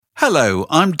Hello,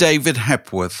 I'm David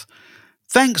Hepworth.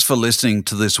 Thanks for listening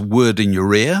to this Word in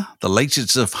Your Ear, the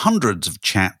latest of hundreds of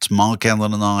chats Mark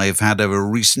Ellen and I have had over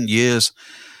recent years,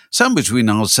 some between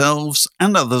ourselves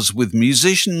and others with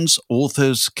musicians,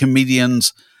 authors,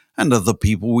 comedians, and other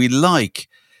people we like.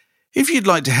 If you'd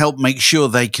like to help make sure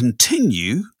they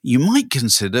continue, you might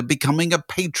consider becoming a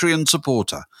Patreon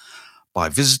supporter by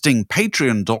visiting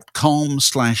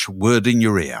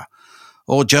patreon.com/wordinyourear,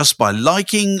 or just by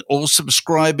liking or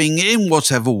subscribing in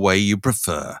whatever way you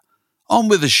prefer. On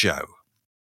with the show.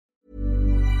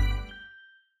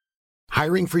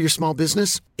 Hiring for your small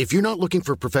business? If you're not looking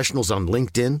for professionals on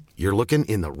LinkedIn, you're looking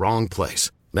in the wrong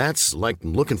place. That's like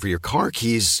looking for your car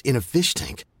keys in a fish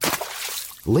tank.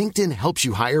 LinkedIn helps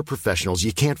you hire professionals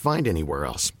you can't find anywhere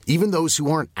else, even those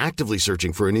who aren't actively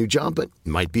searching for a new job but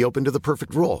might be open to the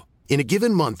perfect role. In a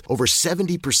given month, over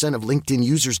 70% of LinkedIn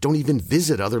users don't even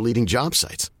visit other leading job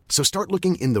sites. So start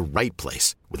looking in the right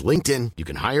place. With LinkedIn, you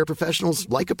can hire professionals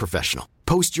like a professional.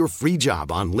 Post your free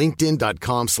job on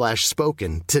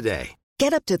linkedin.com/spoken today.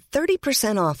 Get up to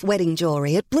 30% off wedding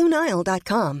jewelry at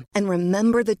BlueNile.com and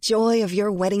remember the joy of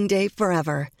your wedding day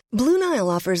forever. Blue Nile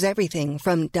offers everything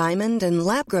from diamond and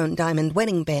lab-grown diamond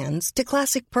wedding bands to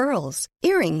classic pearls,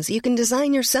 earrings you can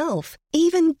design yourself,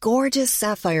 even gorgeous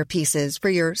sapphire pieces for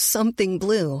your something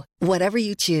blue. Whatever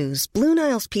you choose, Blue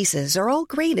Nile's pieces are all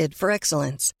graded for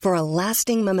excellence, for a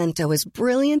lasting memento as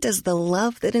brilliant as the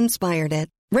love that inspired it.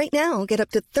 Right now, get up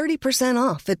to 30%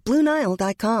 off at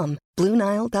BlueNile.com.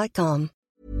 BlueNile.com.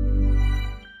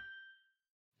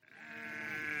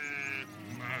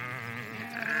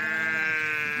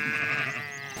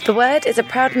 The Word is a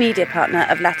proud media partner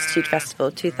of Latitude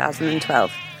Festival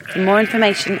 2012. For more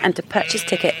information and to purchase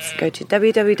tickets, go to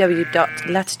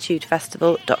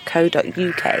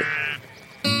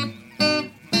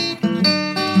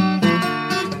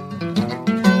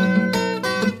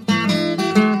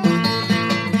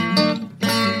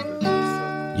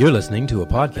You're listening to a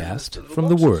podcast from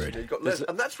The Word.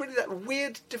 And that's really that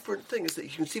weird, different thing, is that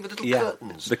you can see the little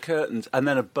curtains. The curtains, and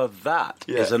then above that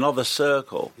is another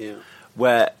circle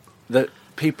where the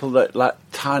people that like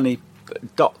tiny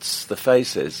dots, the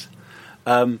faces.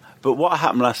 But what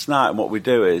happened last night, and what we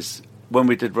do is, when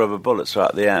we did Rubber Bullets right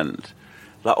at the end,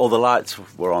 like all the lights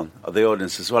were on, of the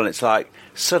audience as well, and it's like,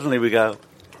 suddenly we go,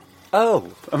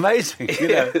 oh, amazing, you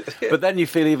know. But then you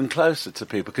feel even closer to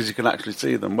people because you can actually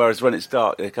see them, whereas when it's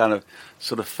dark, they kind of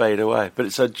sort of fade away. But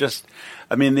it's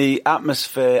the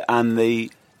atmosphere and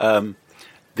the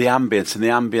ambience and the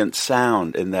ambient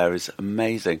sound in there is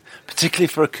amazing, particularly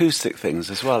for acoustic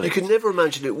things as well. You can never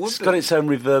imagine it would It's got its own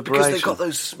reverberation. Because they've got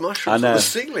those mushrooms on the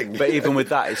ceiling. But even with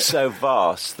that, it's so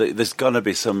vast that there's going to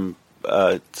be some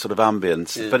sort of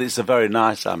ambience, but it's a very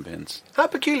nice ambience. How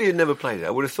peculiar, you never played it.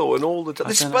 I would have thought, and all the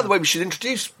time. By the way, we should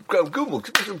introduce Graham Gould.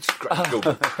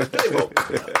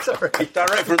 Sorry.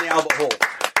 Direct from the Albert Hall.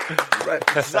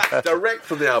 Direct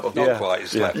from the Albert Hall. Not quite.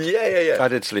 It's like, Yeah. I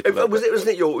did sleep. Wasn't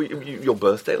it your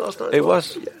birthday last night? It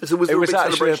was. Yeah. So was it there was a big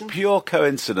actually celebration? a pure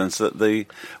coincidence that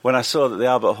when I saw that the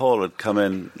Albert Hall had come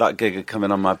in, that gig had come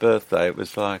in on my birthday. It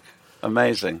was like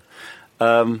amazing.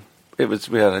 We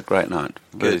had a great night.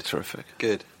 Really terrific.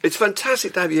 Good. It's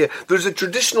fantastic to have you here. There's a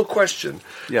traditional question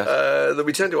that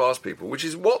we tend to ask people, which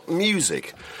is, what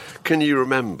music can you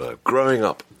remember growing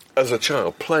up as a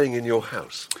child playing in your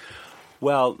house?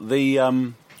 Well,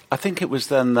 I think it was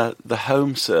then the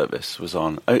Home Service was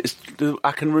on. I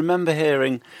can remember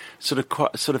hearing sort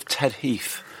of Ted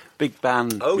Heath, big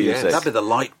band music. Yeah, that'd be the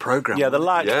Light programme. Yeah, the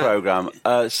Light programme.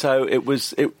 So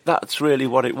that's really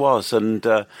what it was. And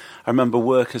I remember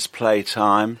Workers'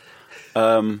 Playtime.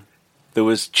 There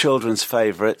was Children's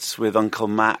Favourites with Uncle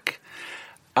Mac.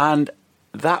 And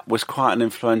that was quite an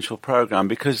influential programme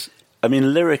because, I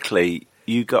mean, lyrically,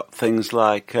 you got things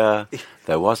like,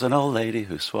 there was an old lady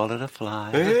who swallowed a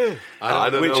fly. I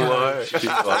don't know why. She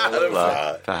swallowed a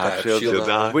fly. Perhaps she'll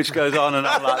die. Which goes on and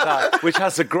on like that. Which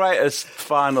has the greatest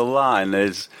final line,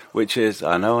 which is,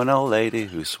 I know an old lady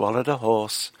who swallowed a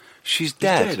horse. She's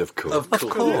dead. Of course. Of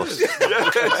course.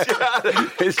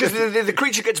 Because the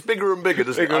creature gets bigger and bigger,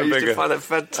 doesn't it? I used to find that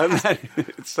fantastic.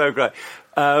 It's so great.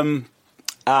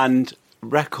 And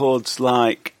records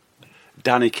like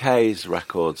Danny Kaye's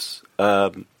records.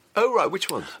 Which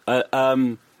one?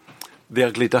 The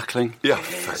Ugly Duckling. Yeah,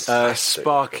 fantastic.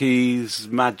 Sparky's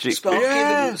Magic.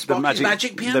 The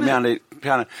Magic Piano. The Magic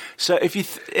Piano. So if you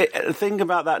think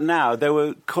about that now, they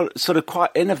were sort of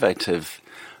quite innovative,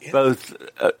 both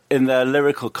in their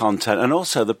lyrical content and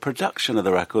also the production of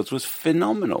the records was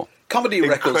phenomenal. comedy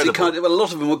records. A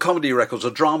lot of them were comedy records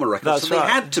or drama records. They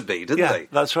had to be, didn't they?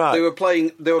 That's right. They were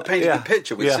painting a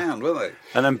picture with sound, weren't they?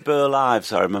 And then Burr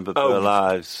Lives, I remember Burr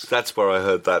Lives. That's where I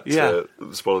heard that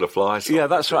Swallowed a Fly song. Yeah,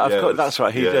 that's right. That's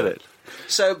right. He did it.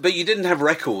 So, but you didn't have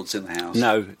records in the house?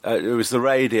 No, it was the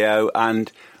radio.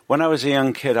 And when I was a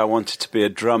young kid, I wanted to be a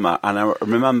drummer. And I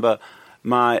remember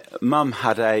my mum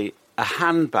had a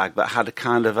handbag that had a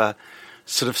kind of a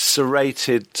sort of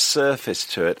serrated surface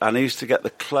to it, and I used to get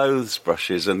the clothes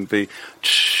brushes and be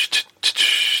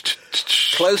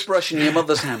clothes brush in your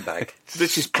mother's handbag.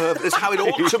 This is perfect. This is how it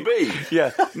ought to be.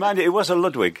 Yeah, mind you, it was a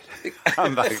Ludwig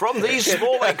handbag. From these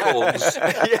small acorns.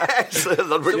 Yes, a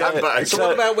Ludwig handbag. So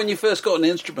what about when you first got an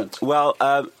instrument? Well,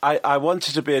 I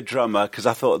wanted to be a drummer because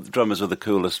I thought the drummers were the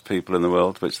coolest people in the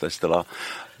world, which they still are.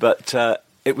 But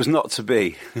it was not to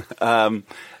be.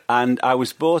 And I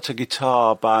was bought a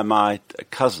guitar by my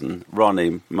cousin,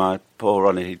 Ronnie, my poor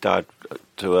Ronnie, he died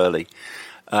too early.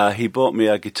 He bought me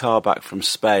a guitar back from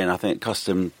Spain. I think it cost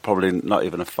him probably not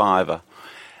even a $5.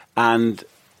 And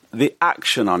the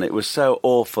action on it was so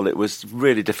awful, it was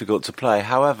really difficult to play.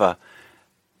 However,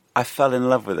 I fell in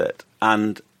love with it.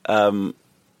 And,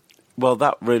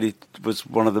 that really was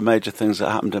one of the major things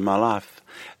that happened in my life.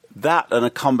 That and a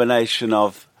combination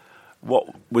of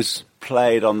what was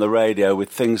played on the radio with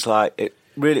things like it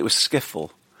was skiffle.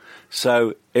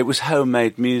 So it was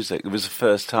homemade music. It was the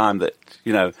first time that,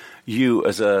 you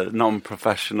as a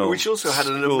non-professional... Which also had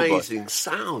an amazing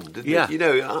sound, didn't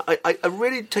it? I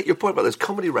really take your point about those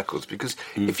comedy records, because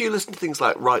if you listen to things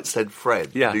like Right Said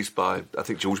Fred, produced by, I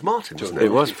think, George Martin, wasn't it?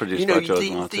 It was produced by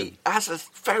George Martin. As a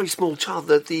very small child,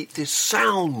 the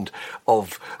sound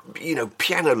of,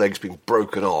 piano legs being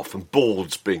broken off and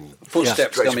boards being...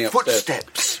 Footsteps coming upstairs.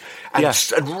 Footsteps. And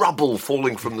rubble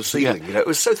falling from the ceiling. It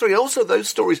was so thrilling. Also, those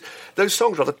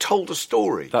songs rather told a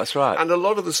story. That's right. And a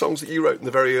lot of the songs that you wrote in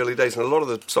the very early days, and a lot of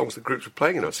the songs that groups were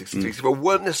playing in the 60s,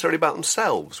 weren't necessarily about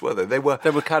themselves, were they? They were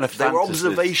kind of fantasies. They were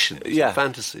observations, and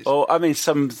fantasies. Or,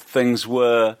 some things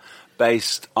were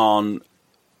based on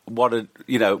what a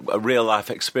real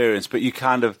life experience, but you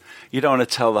don't want to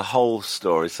tell the whole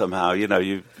story somehow.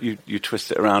 You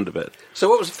twist it around a bit. So,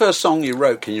 what was the first song you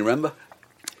wrote? Can you remember?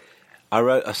 I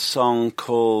wrote a song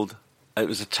called. It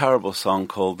was a terrible song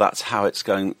called "That's How It's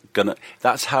Gonna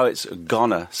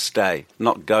Stay,"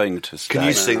 not going to stay. Can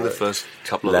you sing the first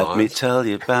couple of lines? Let me tell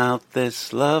you about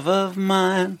this love of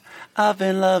mine. I've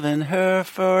been loving her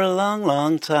for a long,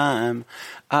 long time.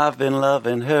 I've been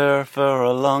loving her for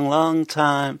a long, long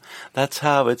time. That's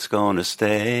how it's gonna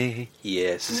stay.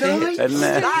 Yes. Nice.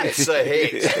 That's a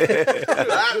hit.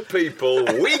 That, people,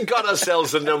 we got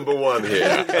ourselves a number one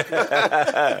here.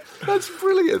 That's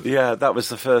brilliant. Yeah, that was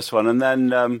the first one. And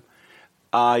then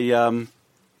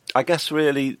I guess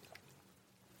really,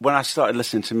 when I started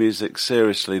listening to music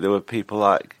seriously, there were people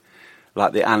like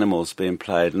the Animals being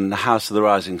played, and the House of the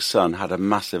Rising Sun had a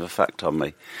massive effect on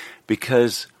me,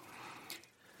 because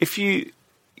if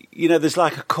there's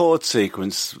like a chord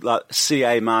sequence like C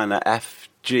A minor F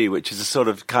G, which is a sort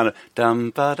of kind of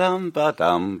dum ba dum ba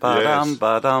dum ba dum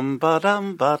ba dum ba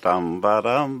dum ba dum ba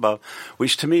dum ba,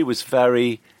 which to me was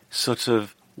very sort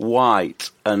of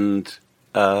white and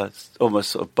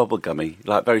almost sort of bubblegummy,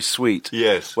 like very sweet.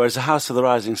 Yes. Whereas the House of the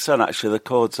Rising Sun, actually, the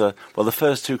chords are... Well, the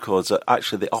first two chords are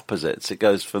actually the opposites. It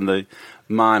goes from the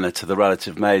minor to the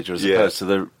relative major as opposed to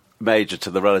the major to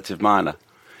the relative minor.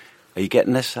 Are you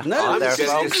getting this? No, I'm getting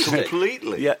this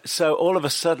completely. Yeah, so all of a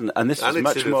sudden... And this was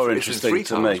much more interesting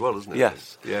to me. As well, isn't it?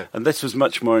 Yes. Yeah. And this was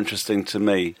much more interesting to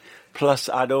me. Plus,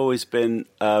 I'd always been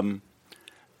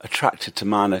attracted to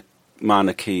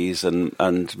minor keys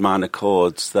and minor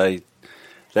chords.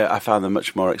 I found them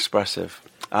much more expressive.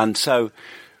 And so,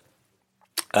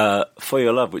 For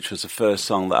Your Love, which was the first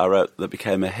song that I wrote that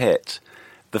became a hit,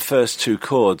 the first two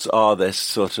chords are this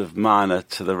sort of minor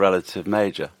to the relative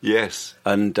major. Yes.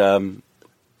 And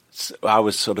I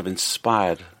was sort of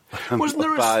inspired Wasn't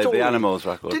there a by story? the Animals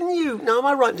record. Didn't you? Now, am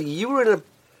I right in thinking you were in a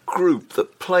group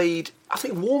that played, I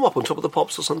think, Warm Up on Top of the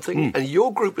Pops or something, and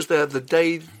your group was there the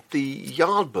day the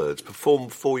Yardbirds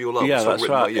performed For Your Love. Yeah, that's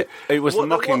right. It was the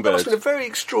Mockingbirds. That must have been a very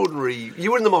extraordinary...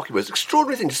 You were in the Mockingbirds.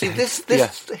 Extraordinary thing to see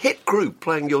this hit group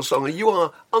playing your song, and you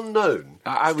are unknown,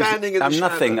 standing in the I'm shadow.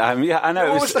 nothing. I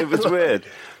know, it was weird.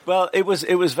 Well, it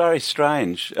was very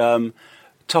strange.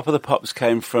 Top of the Pops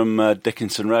came from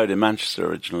Dickinson Road in Manchester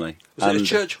originally. Was it a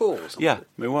church hall or something? Yeah,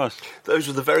 it was. Those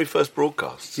were the very first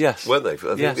broadcasts. Yes. Weren't they?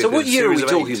 Yeah. So what year are we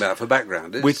talking about for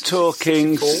background? We're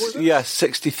talking,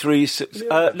 63,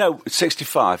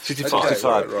 65. 65.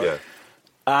 Right. Yeah.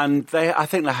 And I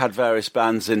think they had various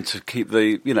bands in to keep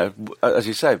the, as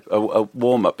you say, a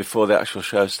warm-up before the actual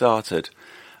show started.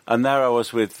 And there I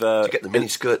was with... to get the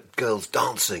miniskirt girls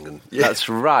dancing. And That's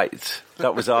right.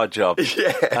 That was our job.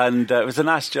 Yeah. And it was a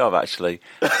nice job, actually.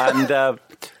 And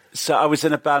so I was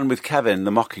in a band with Kevin,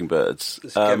 the Mockingbirds.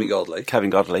 Kevin Godley. Kevin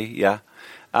Godley, yeah.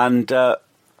 And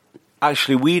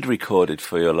actually we'd recorded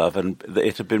For Your Love, and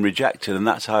it had been rejected, and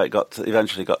that's how it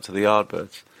eventually got to the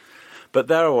Yardbirds. But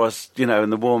there I was, in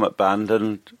the warm-up band,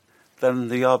 and then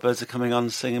the Yardbirds are coming on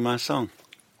singing my song.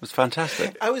 It was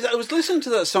fantastic. I was listening to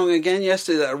that song again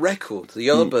yesterday, that record, the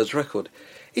Yardbirds record.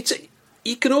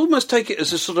 You can almost take it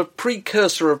as a sort of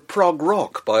precursor of prog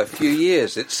rock by a few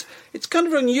years. It's kind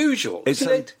of unusual,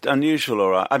 isn't it? Unusual,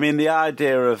 all right. I mean, the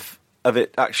idea of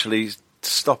it actually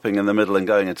stopping in the middle and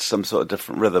going into some sort of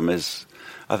different rhythm is,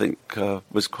 I think,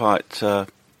 was quite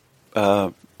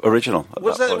original.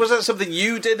 Was that something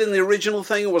you did in the original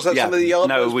thing, or was that something the Yardbirds?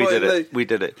 No, we did it. We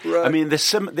did it. Right. I mean,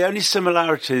 the only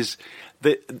similarities,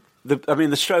 the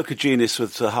stroke of genius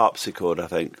was the harpsichord, I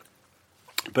think.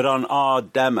 But on our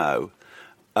demo,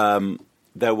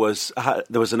 there was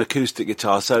an acoustic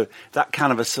guitar, so that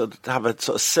kind of have a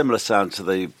sort of similar sound to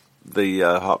the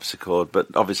harpsichord, but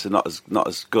obviously not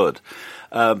as good.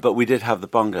 But we did have the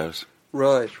bongos.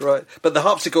 Right. But the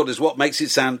harpsichord is what makes it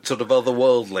sound sort of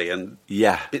otherworldly and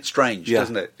a bit strange,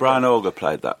 doesn't it? Brian Auger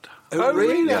played that. Oh,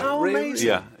 really? Yeah. How amazing.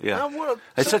 Yeah.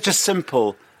 It's such a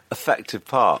simple, effective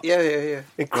part. Yeah.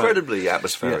 Incredibly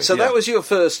atmospheric. So that was your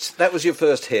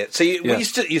first hit. So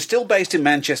you're still based in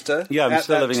Manchester? Yeah, I'm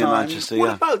still living in Manchester.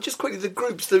 What about, just quickly, the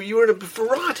groups? You were in a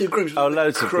variety of groups. Oh,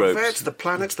 loads of groups. Crevettes, the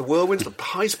Planets, the Whirlwinds, the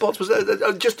High Spots. Was there,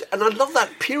 and I love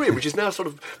that period, which has now sort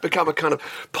of become a kind of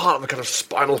part of a kind of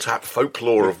Spinal Tap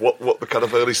folklore of what the kind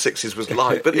of early 60s was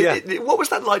like. But what was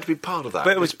that like to be part of that?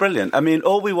 But it was brilliant. I mean,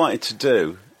 all we wanted to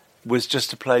do was just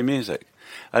to play music,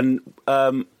 and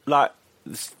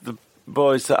the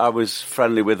boys that I was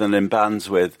friendly with and in bands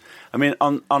with, I mean,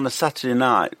 on a Saturday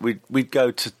night, we'd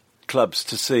go to clubs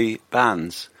to see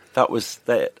bands. That was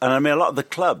it. And I mean, a lot of the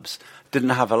clubs didn't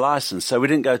have a licence, so we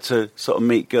didn't go to sort of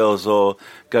meet girls or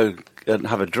go and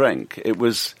have a drink. It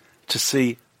was to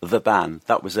see the band.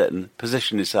 That was it, and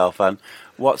position yourself, and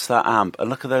what's that amp, and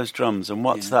look at those drums, and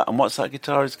what's that, and what's that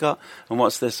guitar he's got, and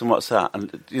what's this, and what's that, and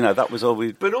that was all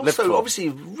we. But lived also, for. obviously,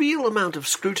 real amount of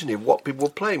scrutiny of what people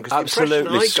were playing, because Absolutely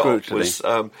the impression I got scrutiny. was,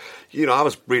 I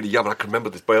was really young, and I can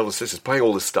remember my elder sisters playing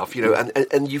all this stuff,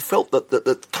 and you felt that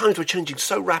the times were changing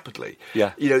so rapidly.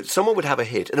 Yeah. Someone would have a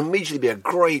hit, and immediately be a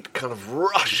great kind of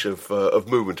rush of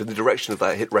movement in the direction of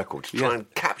that hit record to try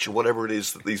and capture whatever it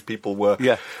is that these people were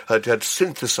had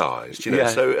synthesised.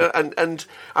 So and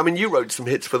I mean, you wrote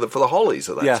some hits for the Hollies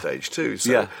at that stage too.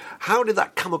 So how did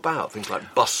that come about? Things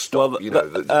like Bus Stop.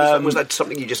 Was that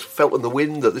something you just felt in the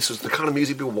wind that this was the kind of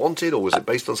music people wanted, or was it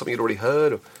based on something you'd already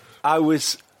heard? I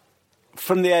was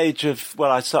from the age of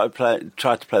I tried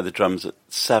to play the drums at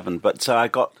 7, but so I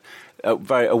got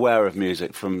very aware of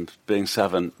music from being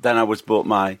 7. Then I was bought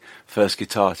my first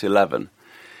guitar at 11.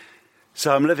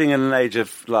 So I'm living in an age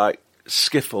of like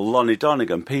skiffle, Lonnie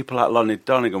Donegan. People like Lonnie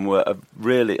Donegan were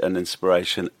really an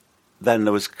inspiration. Then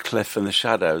there was Cliff and the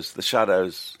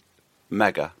Shadows,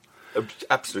 mega.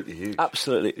 Absolutely huge.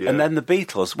 Absolutely. Yeah. And then the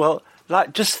Beatles. Well,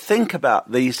 just think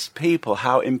about these people,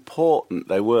 how important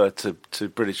they were to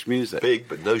British music. Big,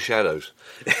 but no Shadows.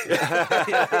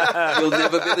 You'll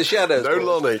never be the Shadows. No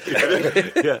Lonnie.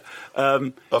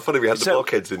 Funny, we had the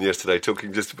Blockheads in yesterday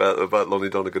talking just about Lonnie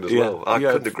Donegan as well. I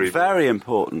couldn't agree more. Very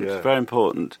important, very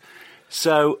important.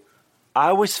 So I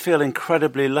always feel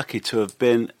incredibly lucky to have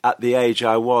been at the age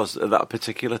I was at that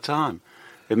particular time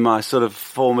in my sort of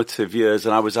formative years,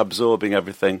 and I was absorbing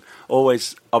everything,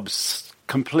 always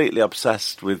completely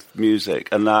obsessed with music,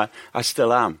 and I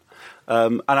still am.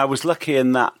 And I was lucky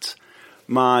in that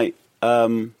I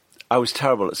was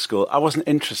terrible at school. I wasn't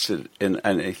interested in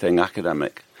anything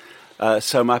academic.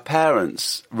 So my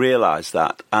parents realised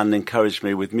that and encouraged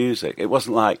me with music. It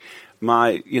wasn't like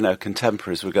my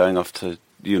contemporaries were going off to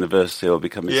university or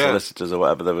becoming solicitors or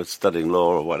whatever. They were studying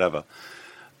law or whatever.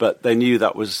 But they knew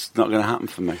that was not going to happen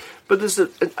for me. But there's a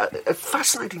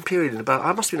fascinating period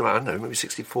I must have been about, maybe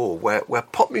 64, where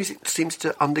pop music seems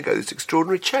to undergo this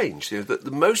extraordinary change.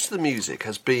 That most of the music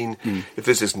has been, if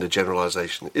this isn't a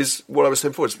generalisation, is what I was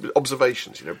saying before, it's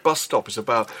observations. Bus Stop is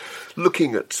about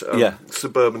looking at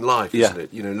suburban life, isn't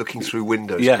it? Looking through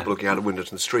windows, people looking out of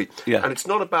windows in the street. Yeah. And it's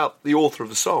not about the author of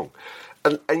the song.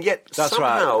 And yet,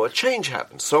 somehow, a change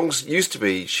happens. Songs used to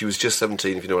be, she was just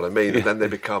 17, if you know what I mean, and then they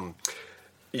become...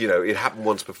 it happened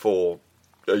once before,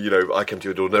 I came to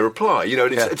your door, no reply.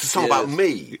 It's a song about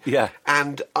me. Yeah.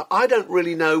 And I don't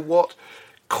really know what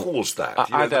caused that?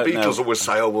 I don't the Beatles know. always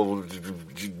say, "Oh well,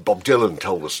 Bob Dylan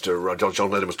told us to."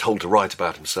 John Lennon was told to write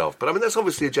about himself. But I mean, that's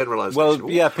obviously a generalisation. Well,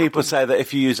 yeah, people say that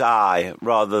if you use I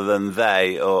rather than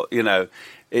they, or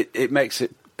it makes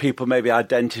it. People maybe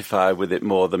identify with it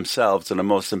more themselves and are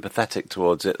more sympathetic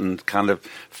towards it and kind of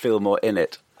feel more in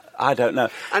it. I don't know.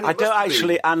 And I don't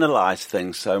actually analyse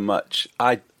things so much.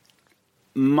 I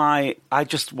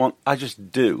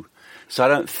just do. So I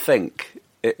don't think.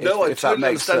 I If that totally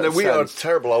makes understand that we are sense.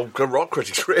 terrible old rock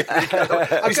critics, really.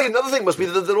 You see, another thing must be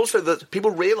that also that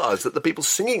people realise that the people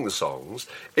singing the songs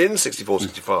in 64,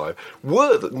 65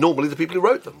 were normally the people who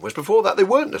wrote them, whereas before that they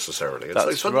weren't necessarily. And so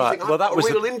That's suddenly right. think, Well, that I've was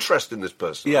got a real interest in this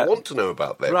person. Yeah. I want to know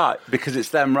about them. Right, because it's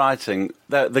them writing.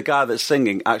 The guy that's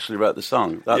singing actually wrote the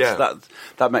song.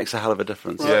 That makes a hell of a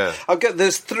difference. Yeah. I've got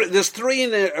there's three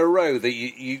in a row that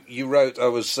you wrote. I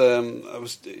was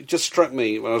it just struck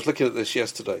me when I was looking at this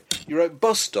yesterday. You wrote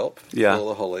Bus Stop for all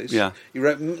the Hollies. Yeah. You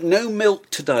wrote No Milk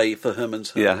Today for Herman's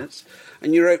Hermits.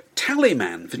 And you wrote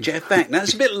Tallyman for Jeff Beck. Now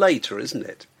it's a bit later, isn't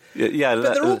it? Yeah,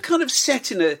 But they're all kind of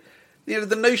set in a.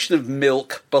 The notion of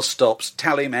milk, bus stops,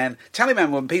 Tallyman. Tallyman,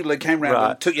 when people came round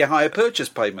and took your higher purchase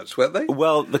payments, weren't they?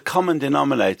 Well, the common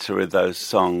denominator with those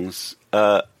songs,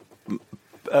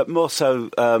 more so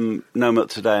No Milk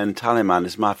Today and Tallyman,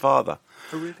 is my father.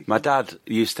 Oh, really? My dad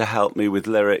used to help me with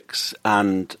lyrics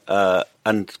and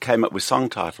came up with song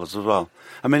titles as well.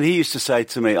 I mean, he used to say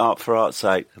to me, "Art for art's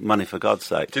sake, money for God's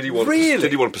sake." Did he want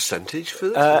a percentage for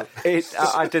this?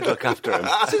 I did look after him.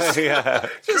 Yeah.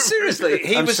 Seriously,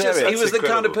 he I'm was serious. the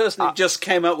kind of person who just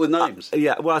came up with names.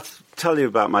 Yeah, well, I'll tell you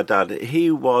about my dad.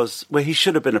 He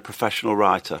should have been a professional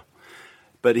writer,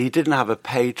 but he didn't have a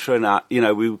patron.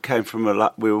 We came from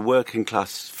we were a working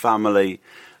class family.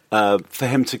 For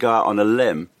him to go out on a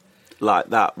limb like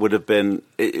that would have been,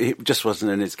 it just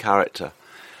wasn't in his character.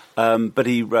 But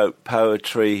he wrote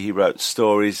poetry, he wrote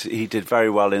stories, he did very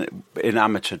well in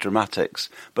amateur dramatics.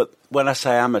 But when I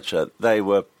say amateur, they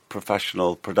were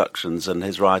professional productions and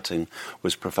his writing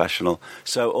was professional.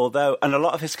 So and a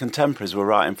lot of his contemporaries were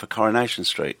writing for Coronation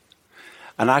Street.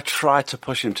 And I tried to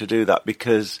push him to do that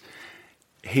because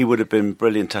he would have been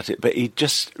brilliant at it. But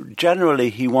generally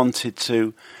he wanted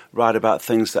to write about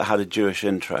things that had a Jewish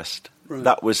interest. Right.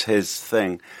 That was his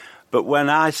thing. But when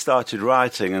I started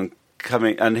writing and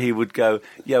he would go,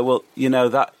 "Yeah, well,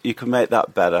 that you can make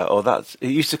that better," or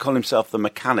he used to call himself the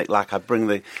mechanic. Like I'd bring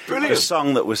the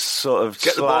song that was sort of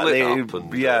slightly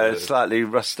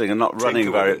rusting and not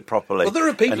running very properly. Well, there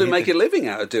are people who make a living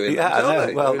out of doing that.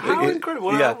 Yeah, well, how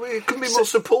incredible! Yeah. It couldn't be more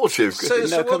supportive. So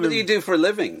what did he do for a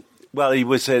living? Well, he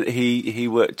worked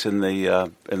in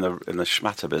the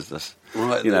schmatter business,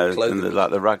 right? In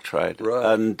the rag trade,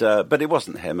 right? And but it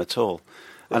wasn't him at all.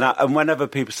 And whenever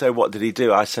people say, "What did he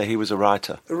do?" I say he was a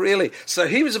writer. Really? So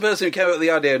he was the person who came up with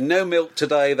the idea of No Milk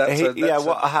Today.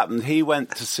 What happened? He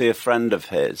went to see a friend of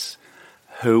his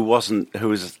who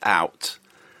was out,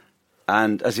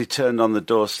 and as he turned on the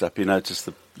doorstep, he noticed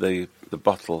the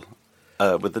bottle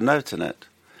with the note in it.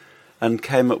 And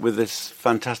came up with this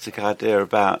fantastic idea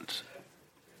about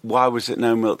why was it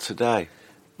no milk today?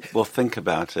 Well, think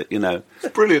about it, It's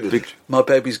brilliant. My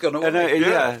baby's gone away.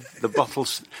 Yeah, the bottle...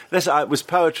 This was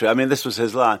poetry. I mean, this was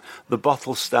his line. The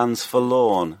bottle stands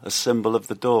forlorn, a symbol of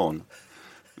the dawn.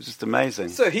 It was just amazing.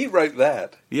 So he wrote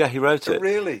that? Yeah, he wrote it.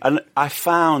 Really? And I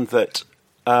found that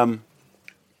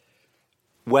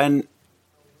when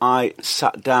I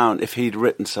sat down, if he'd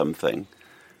written something...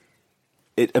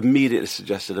 it immediately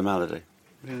suggested a melody.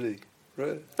 Really?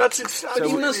 Right. That's he must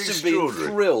have been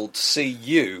thrilled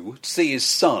to see his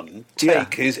son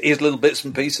take his little bits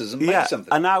and pieces and make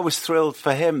something. And I was thrilled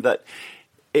for him that,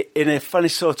 in a funny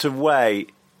sort of way,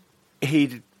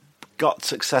 he got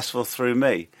successful through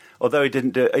me. Although he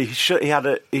didn't do it, he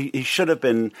should have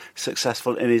been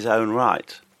successful in his own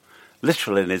right,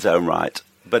 literally in his own right.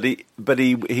 But he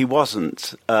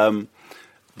wasn't. But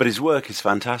his work is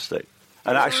fantastic.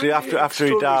 And actually, after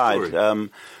he died,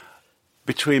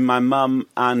 between my mum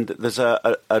and there's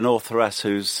an authoress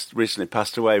who's recently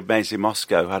passed away, Maisie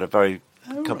Moscow, had a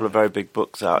couple of very big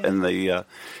books out in the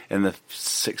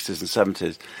 60s and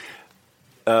 70s.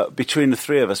 Between the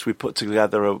three of us, we put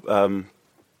together a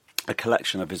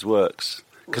collection of his works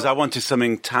because I wanted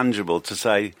something tangible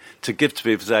to give to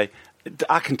people. Say,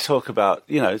 I can talk about,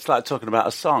 it's like talking about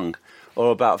a song.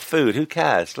 Or about food, who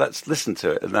cares? Let's listen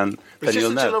to it, and then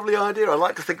you'll know. It's such a lovely idea. I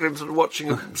like to think of him sort of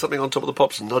watching something on Top of the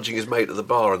Pops and nudging his mate at the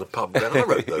bar in the pub. Going, I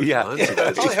wrote those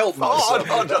lines. I helped myself.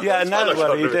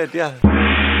 He did, yeah.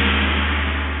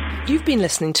 You've been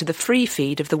listening to the free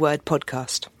feed of the Word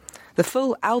podcast. The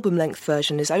full album-length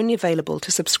version is only available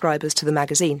to subscribers to the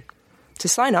magazine. To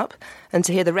sign up and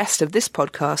to hear the rest of this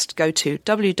podcast, go to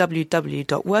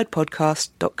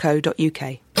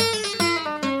www.wordpodcast.co.uk.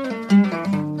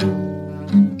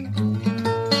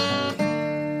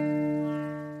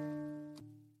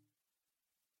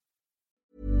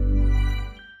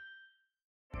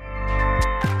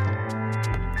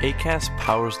 Acast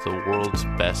powers the world's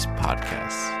best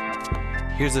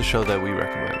podcasts. Here's a show that we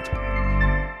recommend.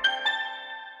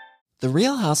 The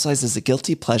Real Housewives is a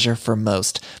guilty pleasure for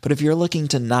most, but if you're looking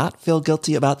to not feel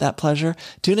guilty about that pleasure,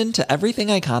 tune in to Everything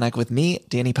Iconic with me,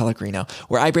 Danny Pellegrino,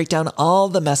 where I break down all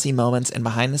the messy moments and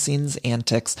behind-the-scenes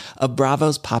antics of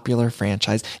Bravo's popular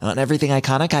franchise. And on Everything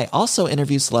Iconic, I also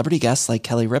interview celebrity guests like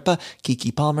Kelly Ripa,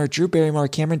 Keke Palmer, Drew Barrymore,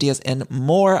 Cameron Diaz, and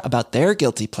more about their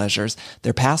guilty pleasures,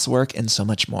 their past work, and so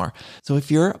much more. So if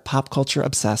you're pop culture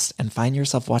obsessed and find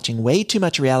yourself watching way too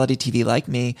much reality TV like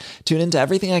me, tune into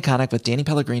Everything Iconic with Danny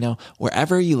Pellegrino,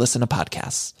 wherever you listen to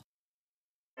podcasts.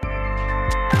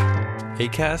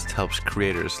 Acast helps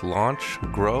creators launch,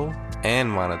 grow, and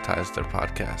monetize their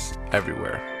podcasts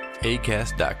everywhere.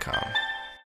 Acast.com.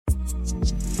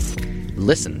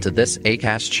 Listen to this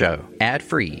Acast show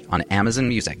ad-free on Amazon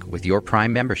Music with your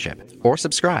Prime membership, or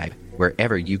subscribe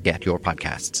wherever you get your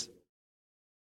podcasts.